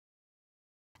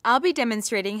I'll be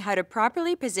demonstrating how to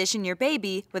properly position your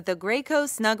baby with the Graco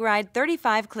SnugRide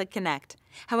 35 Click Connect.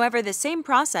 However, the same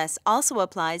process also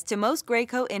applies to most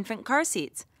Graco infant car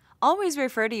seats. Always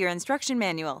refer to your instruction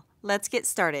manual. Let's get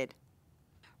started.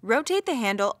 Rotate the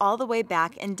handle all the way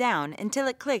back and down until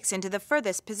it clicks into the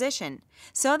furthest position,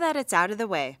 so that it's out of the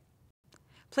way.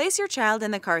 Place your child in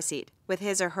the car seat, with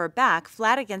his or her back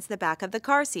flat against the back of the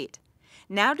car seat.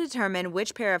 Now determine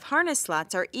which pair of harness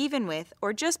slots are even with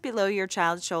or just below your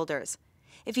child's shoulders.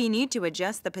 If you need to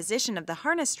adjust the position of the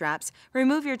harness straps,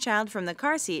 remove your child from the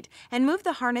car seat and move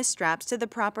the harness straps to the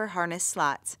proper harness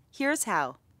slots. Here's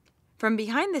how. From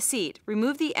behind the seat,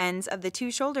 remove the ends of the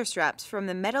two shoulder straps from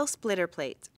the metal splitter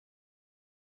plate.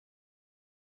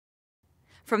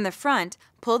 From the front,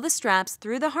 pull the straps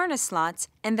through the harness slots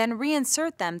and then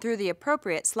reinsert them through the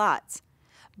appropriate slots.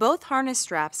 Both harness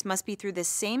straps must be through the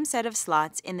same set of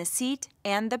slots in the seat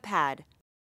and the pad.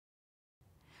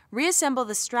 Reassemble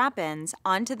the strap ends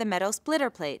onto the metal splitter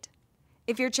plate.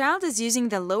 If your child is using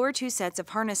the lower two sets of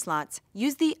harness slots,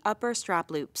 use the upper strap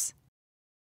loops.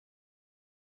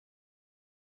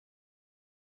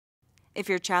 If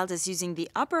your child is using the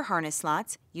upper harness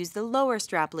slots, use the lower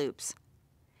strap loops.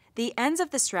 The ends of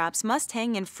the straps must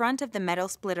hang in front of the metal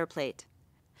splitter plate.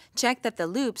 Check that the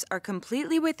loops are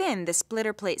completely within the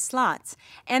splitter plate slots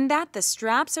and that the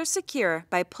straps are secure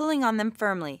by pulling on them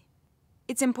firmly.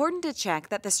 It's important to check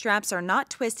that the straps are not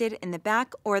twisted in the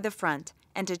back or the front,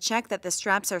 and to check that the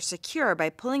straps are secure by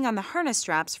pulling on the harness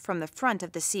straps from the front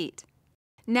of the seat.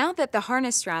 Now that the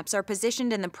harness straps are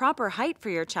positioned in the proper height for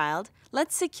your child,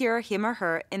 let's secure him or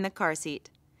her in the car seat.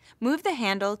 Move the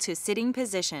handle to sitting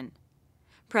position.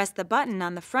 Press the button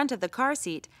on the front of the car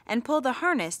seat and pull the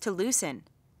harness to loosen.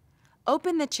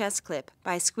 Open the chest clip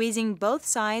by squeezing both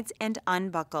sides and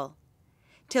unbuckle.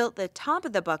 Tilt the top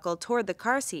of the buckle toward the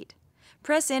car seat.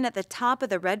 Press in at the top of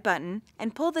the red button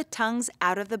and pull the tongues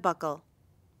out of the buckle.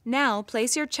 Now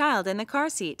place your child in the car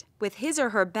seat with his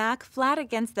or her back flat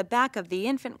against the back of the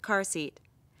infant car seat.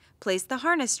 Place the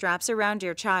harness straps around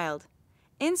your child.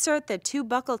 Insert the two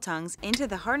buckle tongues into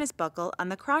the harness buckle on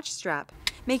the crotch strap,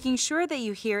 making sure that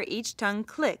you hear each tongue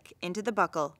click into the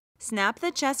buckle. Snap the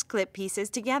chest clip pieces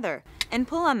together and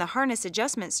pull on the harness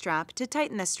adjustment strap to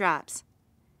tighten the straps.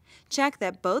 Check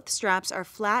that both straps are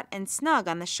flat and snug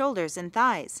on the shoulders and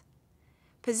thighs.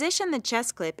 Position the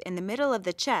chest clip in the middle of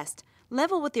the chest,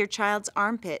 level with your child's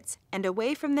armpits and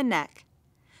away from the neck.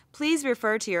 Please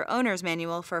refer to your owner's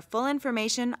manual for full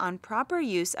information on proper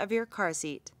use of your car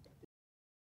seat.